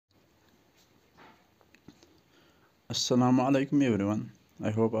अस्सलामुअलैकुम everyone.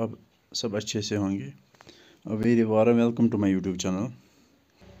 I hope आप सब अच्छे से होंगे। Very warm welcome to my YouTube channel.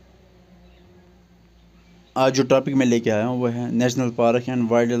 आज जो टॉपिक मैं लेके आया हूँ वो है national park and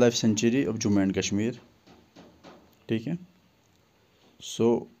wild life sanctuary of Jammu and Kashmir. ठीक है, so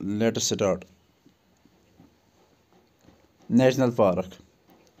let us start. National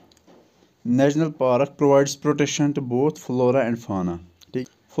park provides protection to both flora and फाना। ठीक,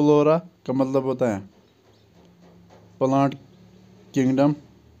 फ्लोरा का मतलब होता है प्लांट किंगडम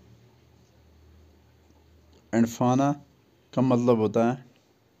एंड फाना का मतलब होता है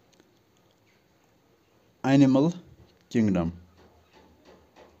एनिमल किंगडम।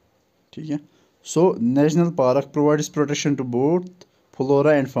 ठीक है, so national park provides protection to both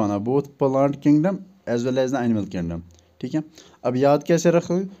flora and फाना, both plant kingdom as well as the animal kingdom. ठीक है, अब याद कैसे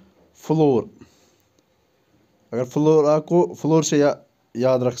रखोगे? फ्लोर, अगर फ्लोरा को फ्लोर से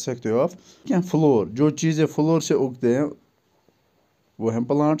याद रख सकते हो आप। क्या फ्लोर, जो चीज़ें फ्लोर से उगते हैं वो हैं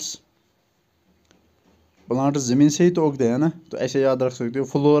प्लांट्स। प्लांट्स ज़मीन से ही तो उगते हैं ना, तो ऐसे याद रख सकते हो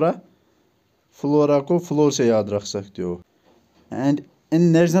फ्लोरा। फ्लोरा को फ्लोर से याद रख सकते हो। And in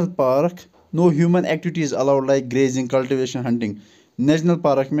national park no human activities allowed like grazing, cultivation, hunting. National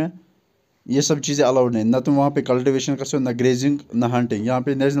park में ये सब चीज़ें अलाउड नहीं, ना तो वहाँ पे कल्टिवेशन कर सकते, ना ग्रेजिंग, ना हंटिंग। यहाँ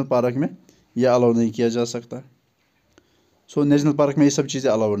पे नेशनल पार्क में ये अलाउड नहीं किया जा सकता। सो नेशनल पार्क में ये सब चीज़ें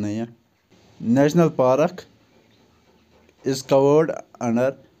अलाउड नहीं है। National park is covered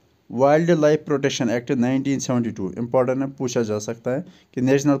under wild life protection act 1972। Important है, पूछा जा सकता है कि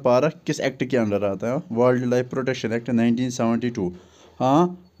नेशनल पार्क किस एक्ट के अंडर आता है? Wild life protection act 1972।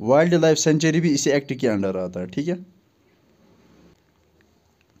 हाँ, वाइल्ड लाइफ सेंचुरी भी इसी एक्ट के अंडर आता है। ठीक है,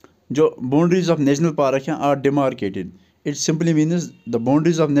 जो बाउंड्रीज ऑफ नेशनल पार्क हैं are demarcated. It simply means the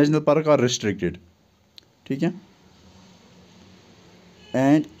boundaries of national park are restricted. ठीक है,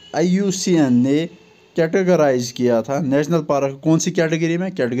 एंड IUCN ने कैटेगराइज किया था नेशनल पार्क कौन सी कैटेगरी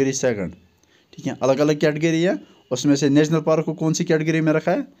में? Category second. ठीक है, अलग अलग कैटेगरी है, उसमें से नेशनल पार्क को कौन सी कैटेगरी में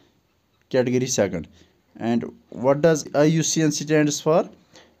रखा है? Category second. And what does IUCN stands for?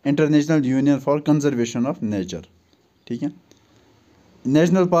 International union for conservation of nature. ठीक है,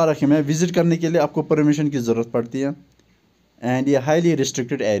 नेशनल पार्क में विज़िट करने के लिए आपको परमिशन की ज़रूरत पड़ती है एंड ये हाईली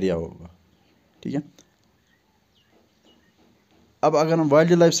रिस्ट्रिक्टेड एरिया होगा। ठीक है, अब अगर हम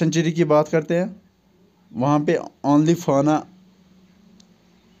वाइल्ड लाइफ सेंचुरी की बात करते हैं, वहाँ पे ओनली फाना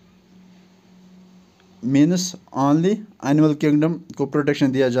मीन्स ओनली एनिमल किंगडम को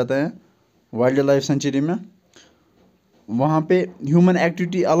प्रोटेक्शन दिया जाता है वाइल्ड लाइफ सेंचुरी में। वहाँ पे ह्यूमन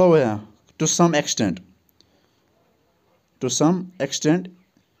एक्टिविटी अलाउ है to some extent,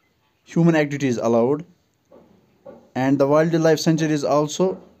 human activity is allowed and the wild life sanctuary is also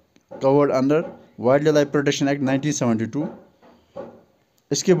covered under wild life protection act 1972।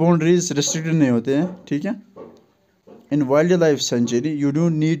 इसके boundaries restricted नहीं होते हैं। ठीक है, इन wild life sanctuary you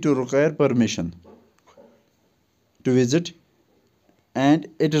don't need to require permission to visit and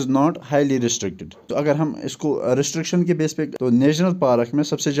it is not highly restricted. तो अगर हम इसको रिस्ट्रिक्शन के बेस पे, तो नेशनल पार्क में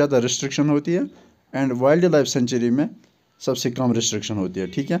सबसे ज़्यादा रिस्ट्रिक्शन होती है एंड वाइल्ड लाइफ सेंचुरी में सबसे कम रिस्ट्रिक्शन होती है।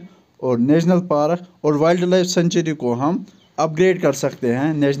 ठीक है, और नेशनल पार्क और वाइल्ड लाइफ सेंचुरी को हम अपग्रेड कर सकते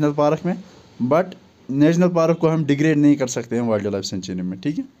हैं नेशनल पार्क में, बट नेशनल पार्क को हम डिग्रेड नहीं कर सकते हैं वाइल्ड लाइफ सेंचुरी में।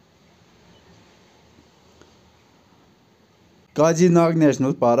 ठीक है, काजीनाग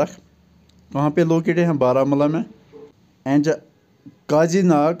नेशनल पार्क कहाँ पे लोकेटेड है? बारामूला में। And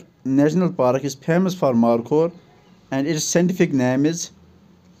Kazinag national park is famous for markhor and it's scientific name is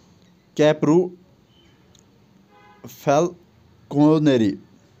कैपरू फैल्कोनेरी।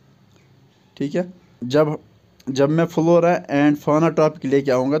 ठीक है, जब मैं फ्लोरा एंड फाना टॉपिक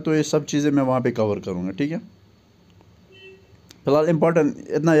लेके आऊँगा तो ये सब चीज़ें मैं वहाँ पे कवर करूँगा। ठीक है, फिलहाल इंपॉर्टेंट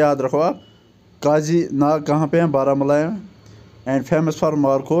इतना याद रखो आप, काजीनाग कहाँ पे है? बारामूला में and famous for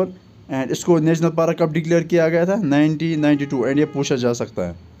markhor. And इसको नेशनल पार्क कब डिक्लेयर किया गया था? 1992। एंड ये पूछा जा सकता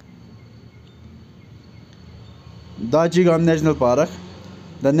है। Dachigam national park,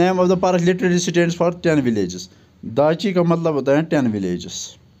 the name of the park literally stands for 10 villages. दाची का मतलब होता है 10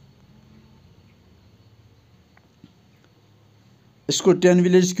 विलेजेस। इसको 10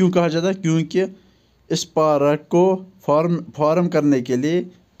 विलेज क्यों कहा जाता है? क्योंकि इस पार्क को फॉर्म करने के लिए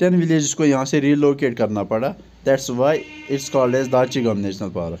 10 विलेज को यहाँ से रिलोकेट करना पड़ा। That's why it's called as Dachigam national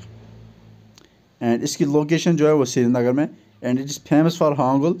park. And इसकी लोकेशन जो है वो श्रीनगर में। And it is famous for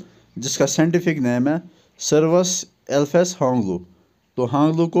hangul, जिसका साइंटिफिक नेम है सर्वस एल्फेस हांगलू। तो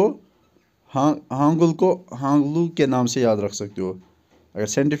हांगलू को हांगलू के नाम से याद रख सकते हो। अगर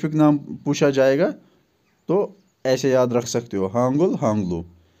साइंटिफिक नाम पूछा जाएगा तो ऐसे याद रख सकते हो, हांगुल हांगलू।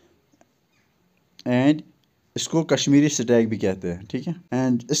 एंड इसको कश्मीरी स्टैग भी कहते हैं, ठीक है।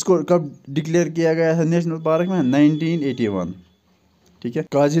 एंड इसको कब डिक्लेयर किया गया था नेशनल पार्क में? 1981, ठीक है।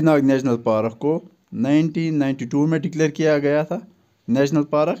 काजीनाग नेशनल पार्क को 1992 में डिक्लेयर किया गया था नेशनल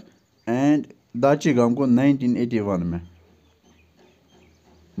पार्क, एंड दाची गांव को 1981 में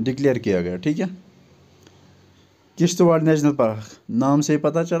डिक्लेयर किया गया, ठीक है। किश्तवाड़ नेशनल पार्क नाम से ही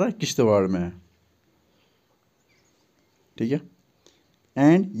पता चला किश्तवाड़ में है, ठीक है।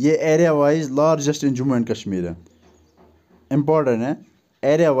 एंड ये area wise largest in Jammu and Kashmir है, इम्पॉर्टेंट है।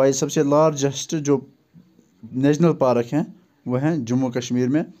 एरिया वाइज सबसे लार्जेस्ट जो नेशनल पार्क हैं वो हैं जम्मू कश्मीर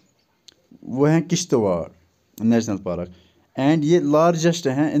में, वो हैं किश्तवाड़ नेशनल पार्क। एंड ये लार्जेस्ट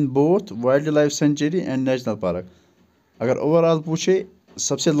हैं in both wild life sanctuary and national park. अगर ओवरऑल पूछे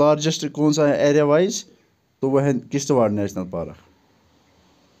सबसे लार्जेस्ट कौन सा है एरिया वाइज, तो वह है Kishtwar national park.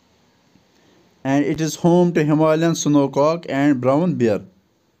 And it is home to Himalayan snowcock and brown bear.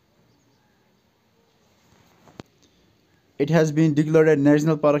 It has been declared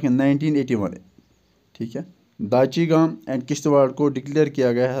national park इन 1981, ठीक है। दाची गांव एंड किश्तवाड़ को डिक्लेयर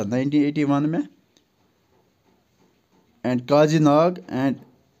किया गया है 1981 में, and Kazinag and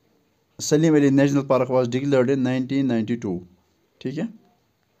Salim Ali national park was declared इन 1992, ठीक है।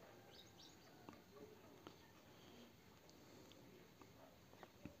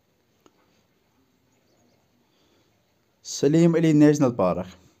 Salim Ali national park,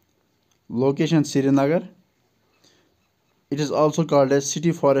 location Srinagar. It is also called as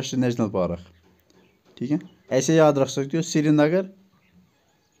city forest national park, ठीक है। ऐसे याद रख सकते हो, श्रीनगर,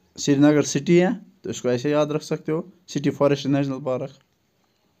 श्रीनगर सिटी है तो इसको ऐसे याद रख सकते हो, city forest national park.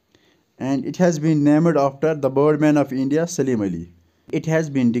 And it has been named after the Birdman of India Salim Ali. It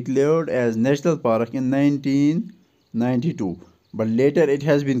has been declared as national park in 1992, but later it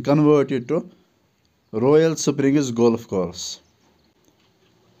has been converted to royal springs golf course,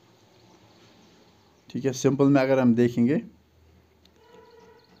 ठीक है। Simple में अगर हम देखेंगे,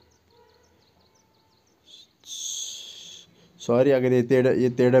 sorry अगर ये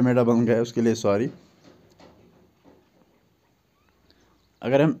टेढ़ा मेढ़ा बन गया उसके लिए सॉरी।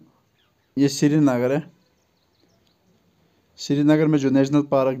 अगर हम, ये श्रीनगर है, श्रीनगर में जो नेशनल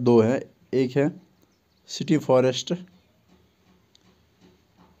पार्क दो हैं, एक है सिटी फॉरेस्ट,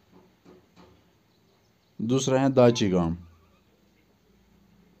 दूसरा है दाची गांव,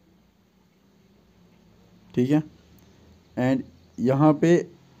 ठीक है। एंड यहाँ पे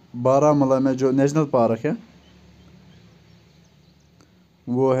बारामूला में जो नेशनल पार्क है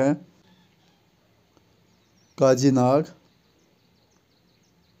वो है काजीनाग,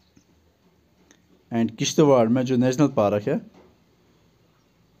 एंड किश्तवाड़ में जो नेशनल पार्क है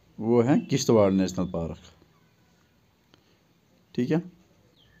वो है किश्तवाड़ नेशनल पार्क, ठीक है।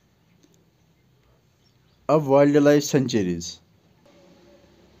 अब wild life sanctuaries,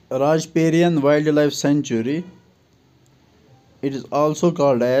 राजपेरियन wild life sanctuary, it is also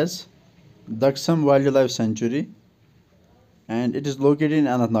called as दक्षम wild life sanctuary, and it is located in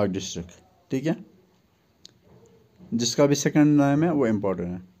Anantnag district, ठीक है। जिसका भी सेकंड नाम है वो इम्पोर्टेंट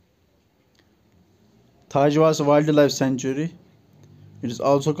है। थाजवास wild life sanctuary, it is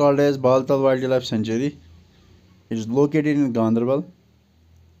also called as Baltal wild life sanctuary, it is located in Ganderbal,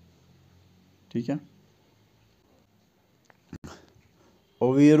 ठीक है।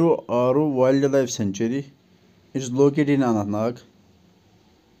 ओवेरो आरो wild life sanctuary, it is located in Anantnag,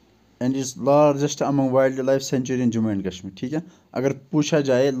 and is largest among wild life sanctuary in Jammu and Kashmir, ठीक है। अगर पूछा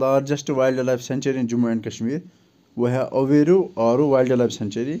जाए largest wild life sanctuary in Jammu and Kashmir, वो है ओवेरो आरो वाइल्ड लाइफ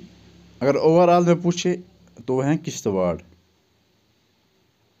सेंचुरी। अगर ओवरऑल में पूछे तो वह है Kishtwar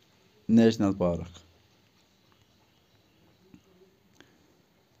national park.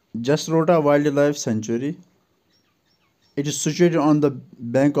 Jasrota wild life sanctuary, it is situated on the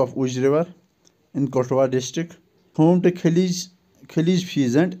bank of Uj River in Kotwa district, home to Khalij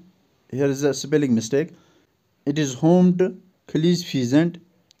pheasant. Here is a spelling mistake. It is home to Khalij pheasant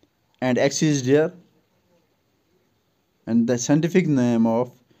and axis deer, and the scientific name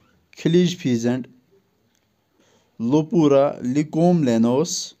of Khalij pheasant Lopura licom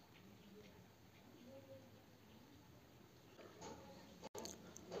lenos.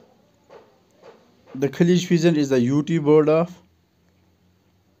 The Khalij pheasant is the UT bird of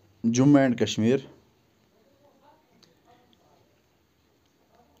Jammu and Kashmir,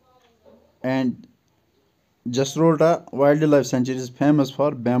 and Jasrota Wildlife Sanctuary is famous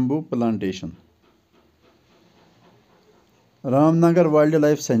for bamboo plantation. Ramnagar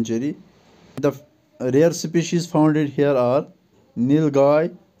Wildlife Sanctuary, the rare species found here are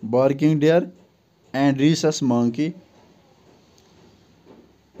nilgai, barking deer, and rhesus monkey.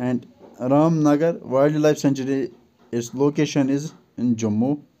 And Ramnagar Wildlife Sanctuary, its location is in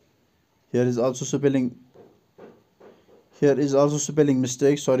Jammu. Here is also spelling Here is also spelling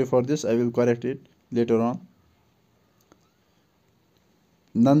mistake. Sorry for this. I will correct it later on.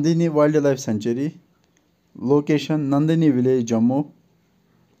 Nandini Wildlife Sanctuary. Location Nandini Village, Jammu.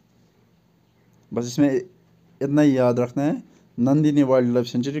 बस इसमें इतना ही याद रखना है Nandini wild life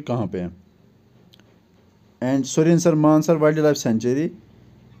sanctuary कहाँ पे है. And Surinsar Mansar Wildlife Sanctuary.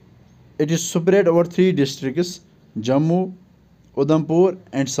 It is spread over 3 districts, Jammu, Udhampur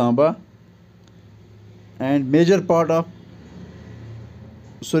and Samba. And major part of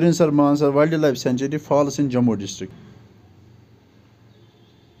Surinsar Mansar Wildlife Sanctuary falls in Jammu district.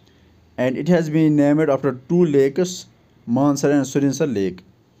 And it has been named after 2 lakes, Mansar and Surinsar Lake.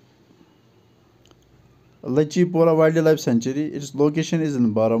 Lachipura Wildlife Sanctuary, its location is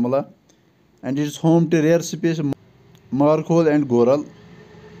in Baramulla and it is home to rare species Markhol and Goral.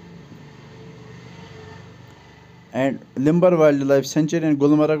 And Limbar Wildlife Sanctuary and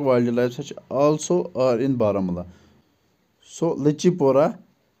Gulmarg Wildlife Sanctuary also are in Baramulla. So Lachipura,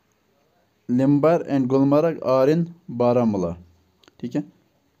 Limbar and Gulmarg are in Baramulla. ठीक है,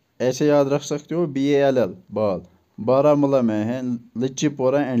 ऐसे याद रख सकते हो BALL बाल. बारामूला में है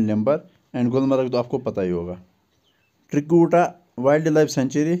लच्चीपोरा एंड लिम्बर एंड गुलमर्ग तो आपको पता ही होगा. त्रिकुटा वाइल्ड लाइफ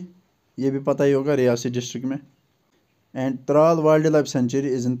सेंचुरी ये भी पता ही होगा रियासी डिस्ट्रिक्ट में. And Tral wild life sanctuary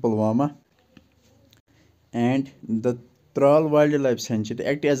is in Pulwama. And the Tral wild life sanctuary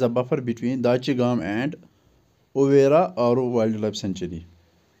act as a buffer between Dachigam and Overa आरो wild life sanctuary.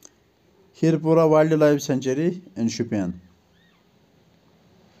 हिरपुरा wild life sanctuary in Shopian.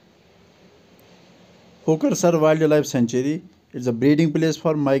 Hokersar Wildlife Sanctuary is a breeding place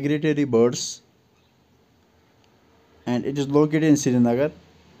for migratory birds and it is located in Srinagar.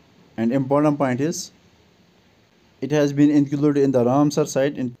 And important point is it has been included in the Ramsar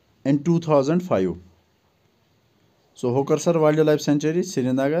site in 2005. So Hokersar Wildlife Sanctuary,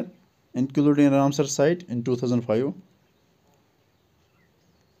 Srinagar, included in Ramsar site in 2005.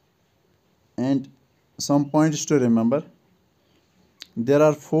 And some points to remember. There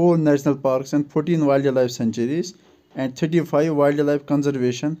are 4 national parks and 14 wildlife sanctuaries and 35 wildlife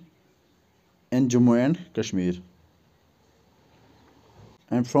conservation in Jammu and Kashmir.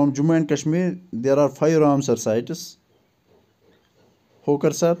 And from Jammu and Kashmir, there are 5 Ramsar sites: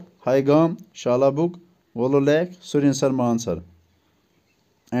 Hokersar, Haigam, Shalabug, Wolo Lake, Surinsar, Mansar.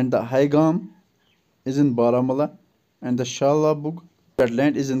 And the Haigam is in Baramulla and the Shalabug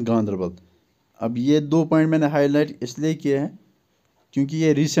wetland is in Ganderbal. अब ये 2 point मैंने highlight इसलिए किए हैं क्योंकि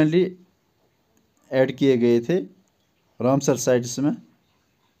ये recently add किए गए थे रामसर साइट्स में.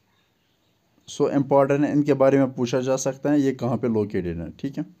 सो इम्पॉर्टेंट है, इनके बारे में पूछा जा सकता है ये कहाँ पे लोकेटेड है.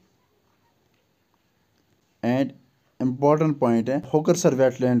 ठीक है. एंड इम्पॉर्टेंट पॉइंट है होकरसर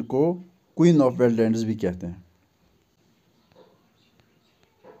वेटलैंड को क्वीन ऑफ वेटलैंड्स भी कहते हैं.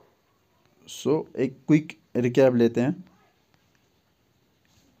 सो एक क्विक रिकैप लेते हैं.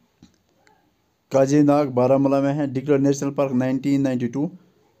 काजीनाग बारामूला में है. Declare national park 1992.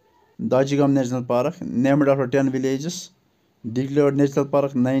 दाजीगाम national park named after 10 villages. Declared national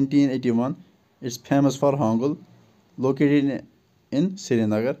park 1981. It's famous for hangul located in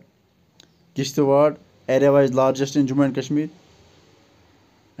Srinagar. Kishtwar area wise largest in Jammu and Kashmir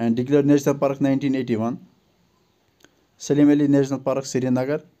and declared national park 1981. Salim Ali national park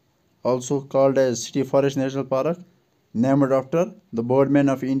Srinagar also called as City Forest National Park named after the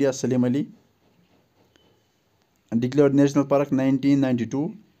birdman of India Salim Ali. And declared national park 1992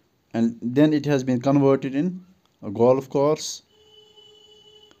 and then it has been converted in a golf course.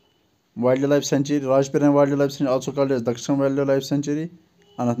 Wildlife Sanctuary Rajpuran Wildlife Sanctuary also called as Dakshan Wildlife Sanctuary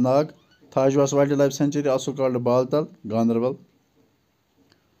Anantnag. Thajwas Wildlife Sanctuary also called Baltal Ganderbal.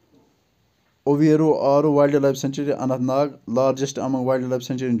 Oviru Aru Wildlife Sanctuary Anantnag, largest among wildlife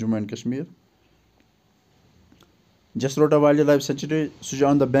sanctuary in Jammu and Kashmir. Jasrota Wildlife Sanctuary Suja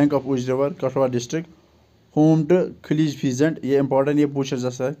on the bank of Uj River Katwa district. Home to खलीज peasant. ये important ये पूछा जा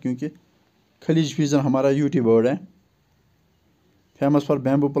सकता है क्योंकि खलीज fission हमारा UT bird है. Famous for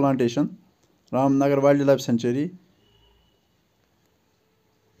bamboo plantation. Ramnagar wild life sanctuary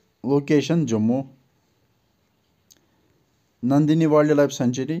location Jammu. Nandini wild life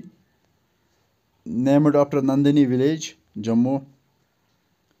sanctuary named after Nandini village Jammu.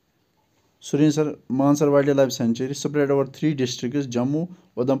 Surinsar Mansar Wildlife Sanctuary spread over 3 districts Jammu,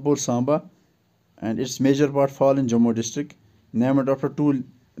 Udhampur, Samba. And its major part fall in Jammu district, named after two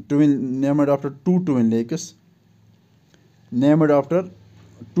twin lakes,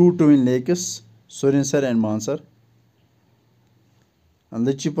 Surinsar and Mansar. And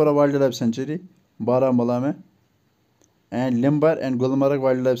Lachipura Wildlife Sanctuary, Baramulla mein, and Limbar and Gulmarg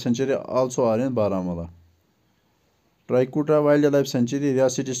Wildlife Sanctuary also are in Baramulla. Trikuta Wildlife Sanctuary,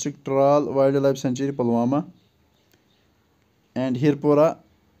 Riasi district. Tral Wildlife Sanctuary, Pulwama. and Hirpura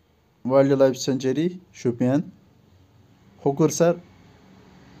Wildlife Sanctuary, Shopian, Hokursar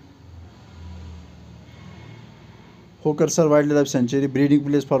Wildlife Sanctuary, breeding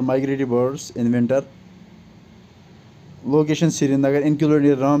place for migratory birds in winter. Location Srinagar,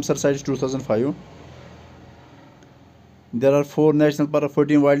 including Ramsar sites 2005. There are 4 national parks,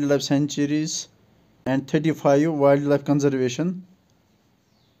 14 wildlife sanctuaries, and 35 wildlife conservation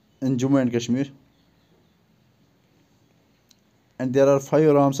in Jammu and Kashmir. And there are 5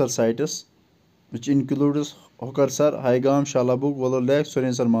 Ramsar sites, which includes Hokarsar, Haigam, Shalabuk, Wallow Lake,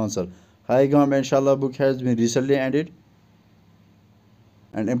 Surinsar, Mansar. Haigam and Shalabuk has been recently added.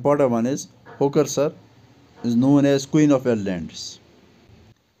 And important one is Hokarsar is known as Queen of Wetlands.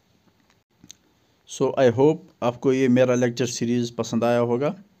 So I hope आपको ये मेरा lecture series पसंद आया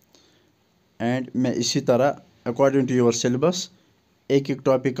होगा and मैं इसी तरह according to your syllabus एक एक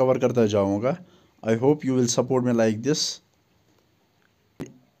टॉपिक कवर करता जाऊंगा. I hope you will support me like this.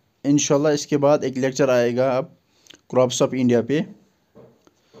 इंशाल्लाह इसके बाद एक लेक्चर आएगा अब क्रॉप्स ऑफ इंडिया पे.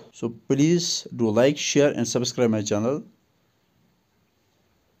 So please do like, share and subscribe my channel.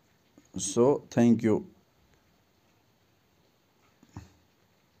 So thank you.